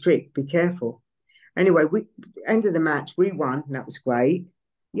really strict, be careful. Anyway, end of the match, we won, and that was great.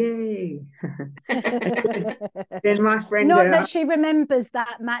 Yay. Then my friend, not that she remembers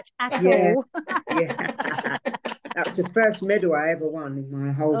that match at all. Yeah. That was the first medal I ever won in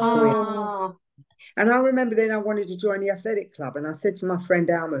my whole career. And I remember then I wanted to join the athletic club, and I said to my friend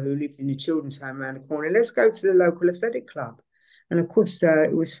Alma, who lived in the children's home around the corner, let's go to the local athletic club. And of course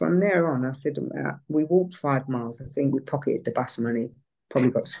it was from there on. I said, we walked 5 miles. I think we pocketed the bus money,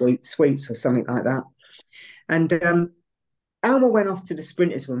 probably got sweets or something like that. And Alma went off to the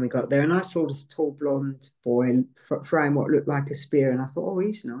sprinters when we got there, and I saw this tall blonde boy throwing what looked like a spear, and I thought, oh,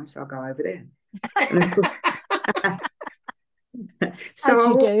 he's nice, I'll go over there. And of course,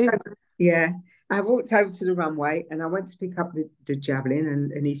 so I walked over to the runway, and I went to pick up the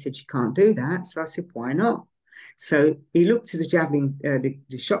javelin, and he said, you can't do that. So I said, why not? So he looked to the javelin,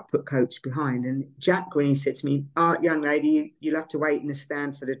 the shot put coach behind, and Jack Green said to me, young lady, you'll have to wait in the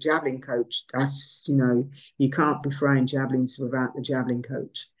stand for the javelin coach. That's, you know, you can't be throwing javelins without the javelin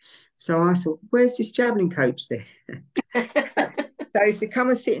coach. So I thought, where's this javelin coach there? So he said, come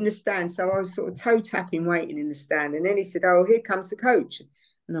and sit in the stand. So I was sort of toe tapping, waiting in the stand. And then he said, oh, here comes the coach.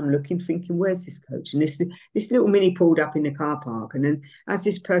 And I'm looking, thinking, where's this coach? And this little mini pulled up in the car park. And then as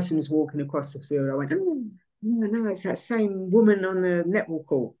this person was walking across the field, I went, No, it's that same woman on the netball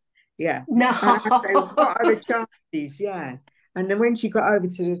court. Yeah. No. And I say, what are the chances? Yeah. And then when she got over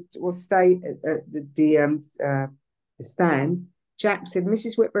to stay at the stand, Jack said,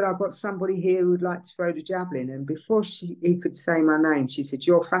 Mrs. Whitbread, I've got somebody here who'd like to throw the javelin. And before he could say my name, she said,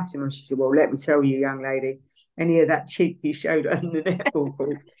 you're Fatima. She said, well, let me tell you, young lady, any of that cheek you showed on the netball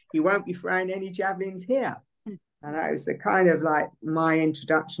court, you won't be throwing any javelins here. And that was the kind of like my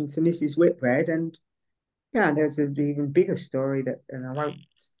introduction to Mrs. Whitbread. And yeah, there's an even bigger story that, and I won't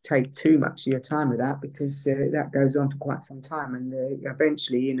take too much of your time with that because that goes on for quite some time. And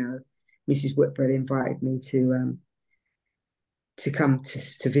eventually, you know, Mrs. Whitbread invited me to come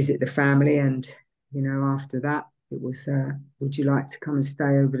to visit the family, and you know, after that, it was, would you like to come and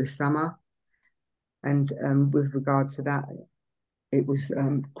stay over the summer? And with regard to that, it was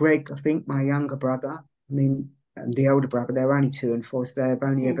Greg, I think, my younger brother. I mean, the older brother. They're only 2 and 4, so they've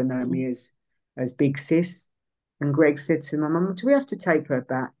only ever known me as Big Sis. And Greg said to my mum, do we have to take her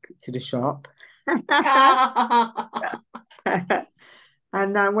back to the shop? And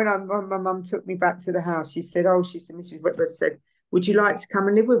when my mum took me back to the house, she said, Mrs. Whitbread said, would you like to come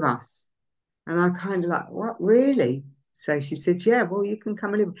and live with us? And I kind of like, what, really? So she said, yeah, well, you can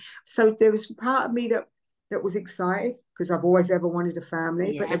come and live. So there was part of me that was excited because I've always ever wanted a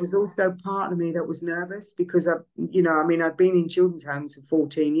family, but there was also part of me that was nervous because I'd been in children's homes for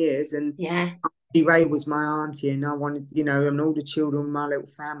 14 years, and Auntie Ray was my auntie, and I wanted, and all the children were my little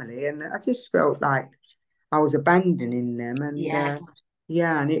family, and I just felt like I was abandoning them, and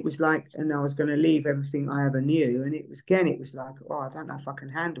and it was like, and I was going to leave everything I ever knew, and it was like, oh, I don't know if I can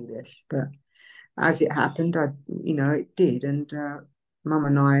handle this, but as it happened, it did, and mum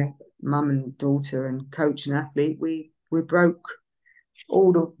and daughter and coach and athlete, we broke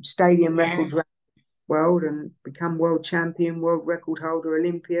all the stadium records around the world and become world champion, world record holder,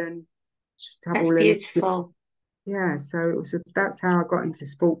 Olympian. That's beautiful. Yeah, so that's how I got into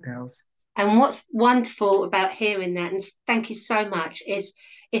sport, girls. And what's wonderful about hearing that, and thank you so much, is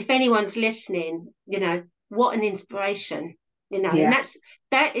if anyone's listening, what an inspiration. And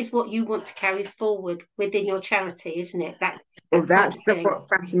that is what you want to carry forward within your charity, isn't it? That's what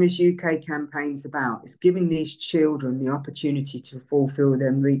Fatima's UK campaign's about. It's giving these children the opportunity to fulfil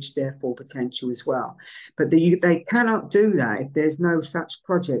them, reach their full potential as well. But they cannot do that if there's no such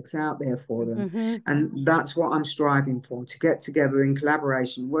projects out there for them. Mm-hmm. And that's what I'm striving for, to get together in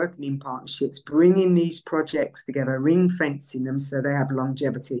collaboration, working in partnerships, bringing these projects together, ring fencing them so they have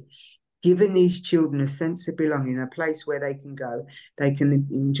longevity, giving these children a sense of belonging, a place where they can go, they can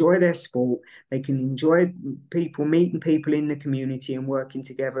enjoy their sport, they can enjoy meeting people in the community and working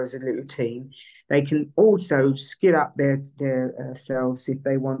together as a little team. They can also skill up their selves if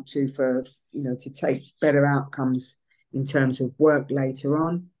they want to, for to take better outcomes in terms of work later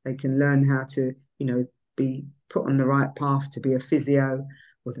on. They can learn how to be put on the right path to be a physio,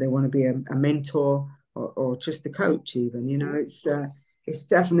 or if they want to be a mentor or just a coach even. It's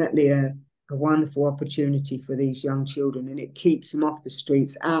definitely a wonderful opportunity for these young children, and it keeps them off the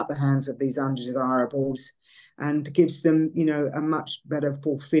streets, out the hands of these undesirables, and gives them, a much better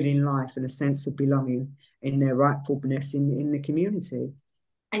fulfilling life and a sense of belonging in their rightfulness in the community.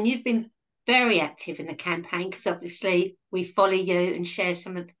 And you've been very active in the campaign, because obviously we follow you and share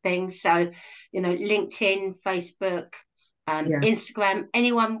some of the things. So, LinkedIn, Facebook, Instagram,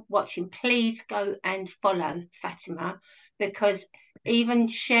 anyone watching, please go and follow Fatima, because even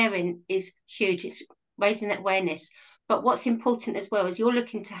sharing is huge. It's raising that awareness. But what's important as well is you're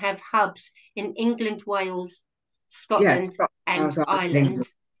looking to have hubs in England, Wales, Scotland, and Ireland.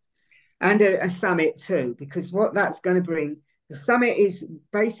 And a summit too, because what that's going to bring, the summit is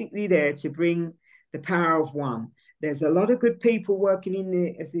basically there to bring the power of one. There's a lot of good people working in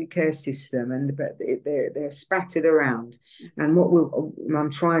the care system, but they're spattered around. And what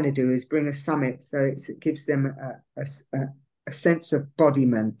I'm trying to do is bring a summit, so it gives them a sense of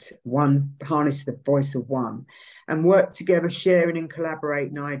embodiment, harness the voice of one, and work together, sharing and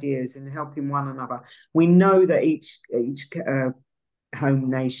collaborating ideas and helping one another. We know that each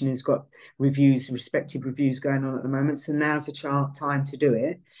home nation has got respective reviews going on at the moment, so now's the time to do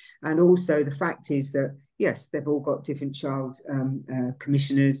it. And also the fact is that, yes, they've all got different child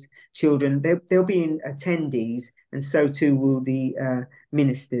commissioners, children. They'll be in attendees, and so too will the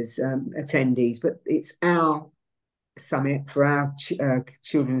ministers' attendees. But it's our summit for our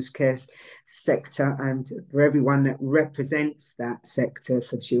children's care sector, and for everyone that represents that sector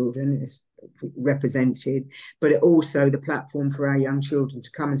for children. represented, but it also the platform for our young children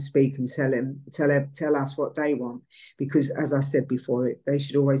to come and speak and tell us what they want. Because as I said before, they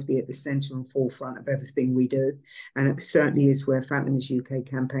should always be at the centre and forefront of everything we do. And it certainly is where Fatima's UK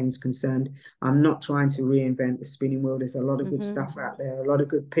campaign is concerned. I'm not trying to reinvent the spinning wheel. There's a lot of good stuff out there, a lot of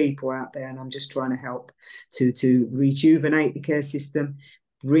good people out there, and I'm just trying to help to rejuvenate the care system,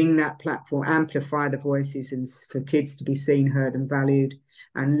 bring that platform, amplify the voices, and for kids to be seen, heard and valued.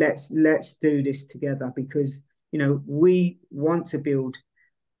 And let's do this together, because we want to build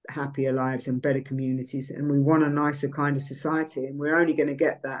happier lives and better communities, and we want a nicer, kinder society, and we're only going to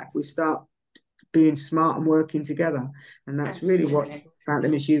get that if we start being smart and working together. And that's Absolutely. Really what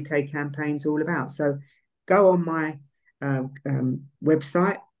Fatima's UK campaign's all about. So go on my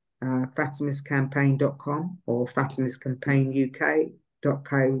website, fatimascampaign.com, or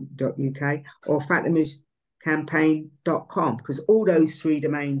fatimascampaignuk.co.uk, or fatimascampaign.com, because all those 3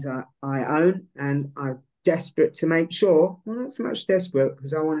 domains I own, and I'm desperate to make sure, well, not so much desperate,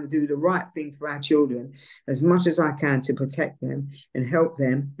 because I want to do the right thing for our children as much as I can to protect them and help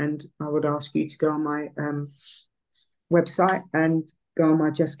them. And I would ask you to go on my website and go on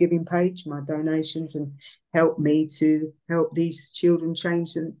my Just Giving page, my donations, and help me to help these children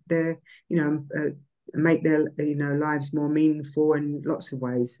change their, make their lives more meaningful in lots of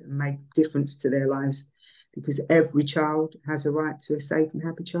ways, and make a difference to their lives, because every child has a right to a safe and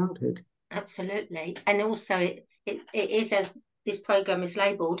happy childhood. Absolutely. And also it is, as this programme is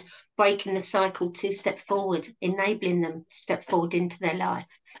labelled, breaking the cycle to step forward, enabling them to step forward into their life.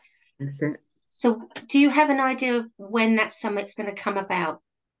 That's it. So do you have an idea of when that summit's going to come about,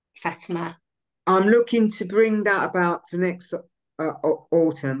 Fatima? I'm looking to bring that about for next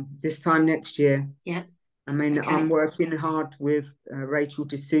autumn, this time next year. Yeah. I mean, okay. I'm working hard with Rachel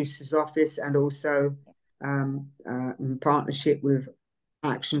D'Souza's office, and also in partnership with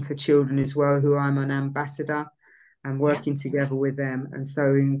Action for Children as well, who I'm an ambassador, and working together with them. And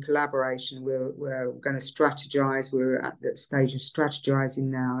so in collaboration, we're going to strategize. We're at that stage of strategizing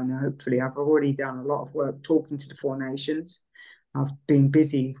now, and hopefully I've already done a lot of work talking to the 4 nations. I've been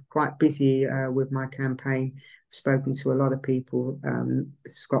quite busy with my campaign, spoken to a lot of people,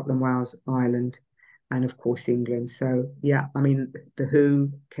 Scotland, Wales, Ireland, and of course England. So yeah, I mean, the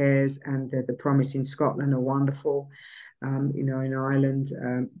WHO cares, and the Promise in Scotland are wonderful. In Ireland,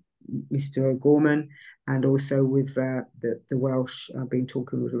 Mr. O'Gorman, and also with the Welsh. I've been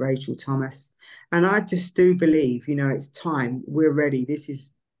talking with Rachel Thomas, and I just do believe, it's time. We're ready.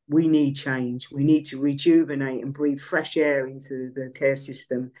 We need change. We need to rejuvenate and breathe fresh air into the care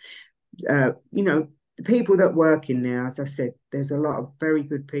system. The people that work in there, as I said, there's a lot of very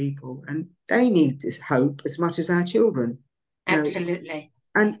good people, and they need this hope as much as our children. Absolutely.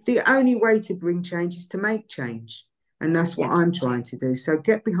 And the only way to bring change is to make change. And that's what I'm trying to do. So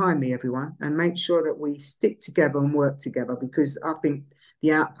get behind me, everyone, and make sure that we stick together and work together, because I think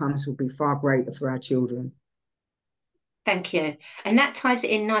the outcomes will be far greater for our children. Thank you. And that ties it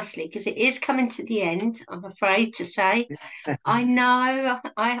in nicely, because it is coming to the end, I'm afraid to say. I know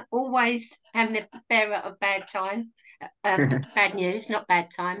I always am the bearer of bad news, not bad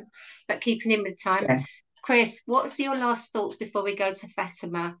time, but keeping in with time. Yeah. Chris, what's your last thoughts before we go to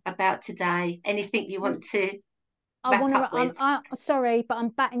Fatima about today? Anything you want to... sorry, but I'm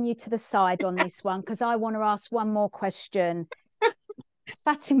batting you to the side on this one, because I want to ask one more question.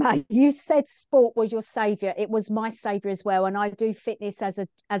 Fatima, you said sport was your saviour. It was my saviour as well, and I do fitness as a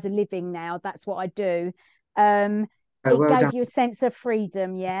living now. That's what I do. It gave you a sense of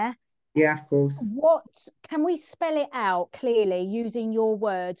freedom, yeah? Yeah, of course. What can we spell it out clearly using your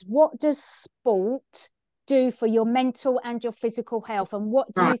words? What does sport do for your mental and your physical health, and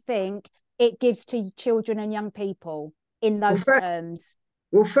what do you think it gives to children and young people in those terms?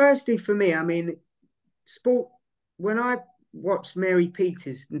 Well, firstly, for me, I mean, sport, when I watched Mary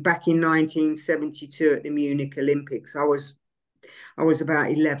Peters back in 1972 at the Munich Olympics, I was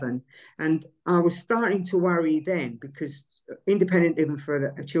about 11, and I was starting to worry then, because independent living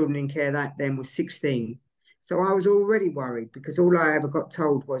for the children in care that then was 16. So I was already worried, because all I ever got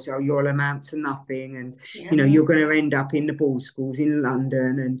told was, oh, you'll amount to nothing, and you're going to end up in the ball schools in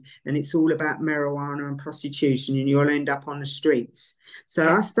London, and it's all about marijuana and prostitution, and you'll end up on the streets. So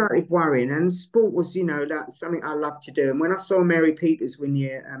I started worrying, and sport was, that's something I love to do. And when I saw Mary Peters win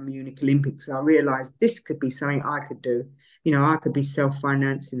the Munich Olympics, I realised this could be something I could do. I could be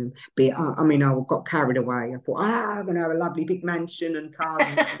self-financing them. I got carried away. I thought, I'm going to have a lovely big mansion and cars.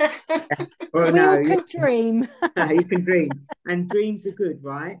 Well, we all can dream. You can dream. And dreams are good,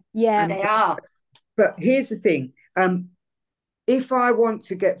 right? Yeah, they are. But here's the thing. If I want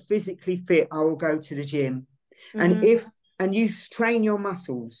to get physically fit, I will go to the gym. Mm-hmm. And and you train your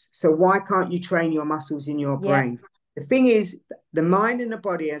muscles. So why can't you train your muscles in your Yeah. brain? The thing is, the mind and the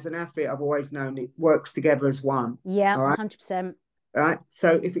body, as an athlete, I've always known it works together as one. Yeah, all right? 100%. Right.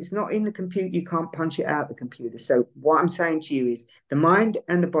 So if it's not in the computer, you can't punch it out the computer. So what I'm saying to you is the mind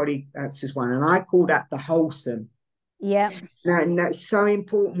and the body acts as one. And I call that the wholesome. Yeah. Yes. Now, and that's so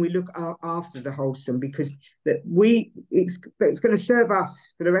important. We look after the wholesome, because it's going to serve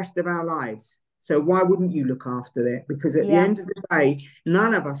us for the rest of our lives. So why wouldn't you look after it? Because at the Yeah. end of the day,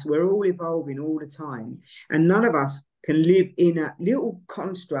 none of us, we're all evolving all the time, and none of us can live in a little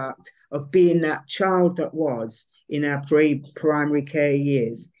construct of being that child that was in our pre-primary care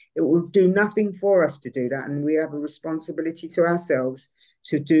years. It will do nothing for us to do that, and we have a responsibility to ourselves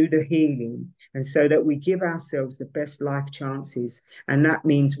to do the healing, and so that we give ourselves the best life chances. And that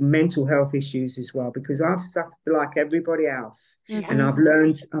means mental health issues as well, because I've suffered like everybody else. Mm-hmm. And I've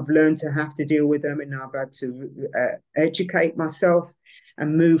learned to have to deal with them, and I've had to educate myself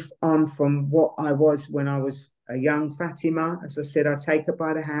and move on from what I was when I was a young Fatima. As I said, I take her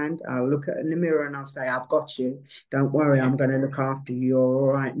by the hand, I'll look at her in the mirror and I'll say, I've got you, don't worry, I'm going to look after you, you're all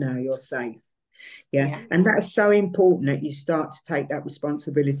right now, you're safe. Yeah. And that's so important, that you start to take that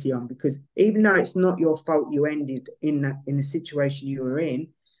responsibility on, because even though it's not your fault you ended in the situation you were in,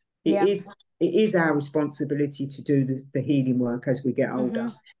 it is our responsibility to do the healing work as we get older.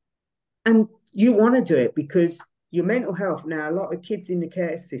 Mm-hmm. And you want to do it because your mental health, now a lot of kids in the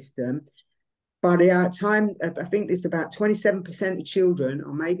care system, by the time, I think it's about 27% of children,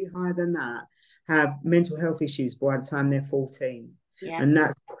 or maybe higher than that, have mental health issues by the time they're 14. Yeah. And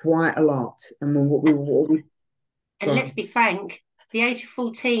that's quite a lot. And let's be frank, the age of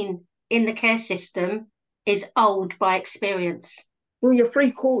 14 in the care system is old by experience. Well, you're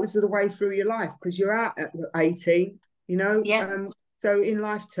 3/4 of the way through your life, because you're out at 18, you know. Yeah. So in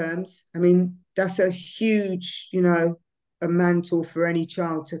life terms, I mean, that's a huge, a mantle for any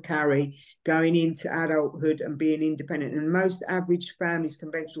child to carry, going into adulthood and being independent. And most average families,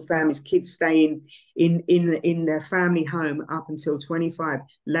 conventional families, kids stay in their family home up until 25.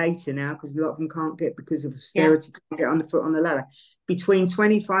 Later now, because a lot of them can't get, because of austerity, can't get on the foot on the ladder, between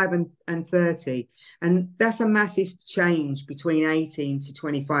 25 and 30. And that's a massive change between 18 to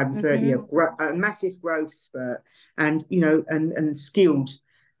 25 and 30, mm-hmm. a massive growth spurt, and and skills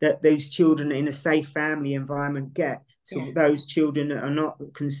that those children in a safe family environment get to those children that are not,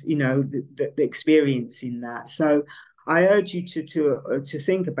 the experiencing that. So I urge you to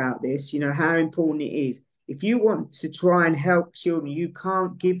think about this, how important it is. If you want to try and help children, you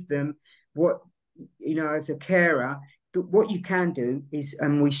can't give them what, as a carer. But what you can do is,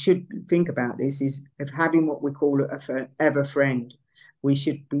 and we should think about this, is of having what we call a forever friend. We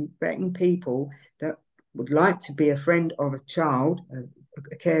should be vetting people that would like to be a friend of a child,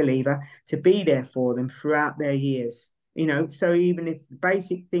 a care leaver, to be there for them throughout their years. So even if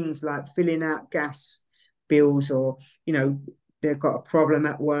basic things like filling out gas bills, or, they've got a problem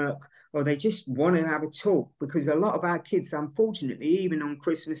at work, or they just want to have a talk, because a lot of our kids, unfortunately, even on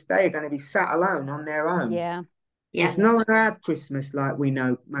Christmas Day, are going to be sat alone on their own. Yeah. It's not going to have Christmas like we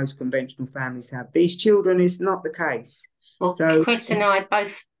know most conventional families have. These children, it's not the case. Well, so Chris and I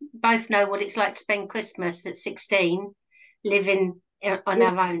both know what it's like to spend Christmas at 16 living on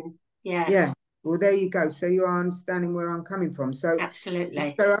our own. Yeah. Well, there you go. So you are understanding where I'm coming from. So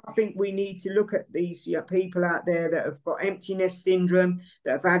absolutely. So I think we need to look at these people out there that have got empty nest syndrome,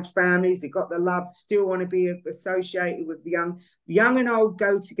 that have had families, they've got the love, still want to be associated with the young and old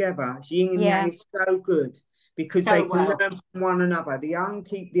go together. Yin and yang is so good, because they can learn from one another. The young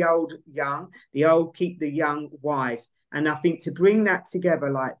keep the old young, the old keep the young wise. And I think to bring that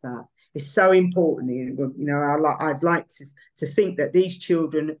together like that is so important. I'd like to think that these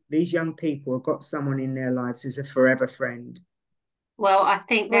children, these young people, have got someone in their lives as a forever friend. Well, I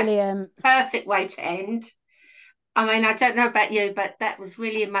think that's a perfect way to end. I mean, I don't know about you, but that was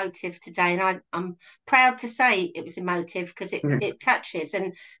really emotive today. And I'm proud to say it was emotive, because it touches,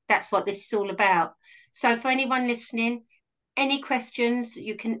 and that's what this is all about. So for anyone listening, any questions,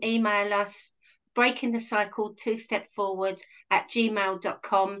 you can email us,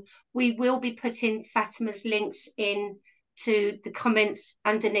 breakingthecycle2stepforward@gmail.com. We will be putting Fatima's links in to the comments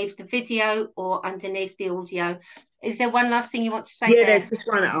underneath the video or underneath the audio. Is there one last thing you want to say? Yeah, there's just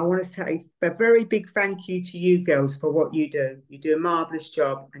one. I want to say a very big thank you to you girls for what you do. You do a marvellous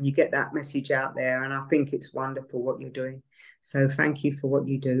job, and you get that message out there, and I think it's wonderful what you're doing. So thank you for what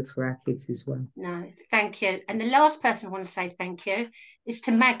you do for our kids as well. No, thank you. And the last person I want to say thank you is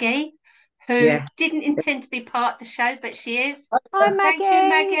to Maggie, who didn't intend to be part of the show, but she is. Hi, Maggie.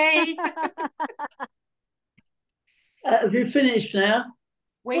 Thank you, Maggie. Have you finished now?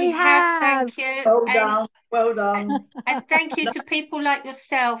 We have, thank you. Well done, well done. And thank you to people like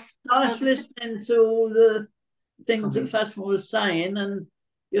yourself. Nice listening to all the things that Fatima was saying and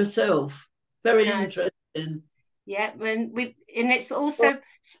yourself. Very interesting. Yeah, and it's also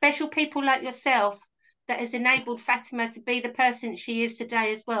special people like yourself that has enabled Fatima to be the person she is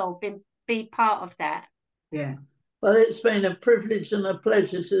today as well, be part of that. Yeah. Well, it's been a privilege and a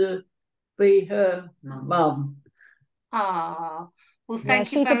pleasure to be her mum. Ah, well,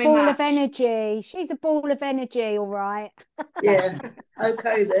 thank you she's very a ball much. of energy. She's a ball of energy, all right. Yeah.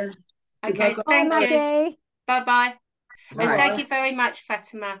 Okay then. Okay, Bye, thank you. Maggie. Bye-bye. Bye. And thank you very much,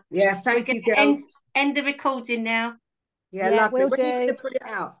 Fatima. Yeah, thank you, girls. End the recording now. Yeah, Yeah, lovely. will When are you do. going to put it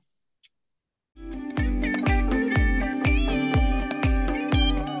out?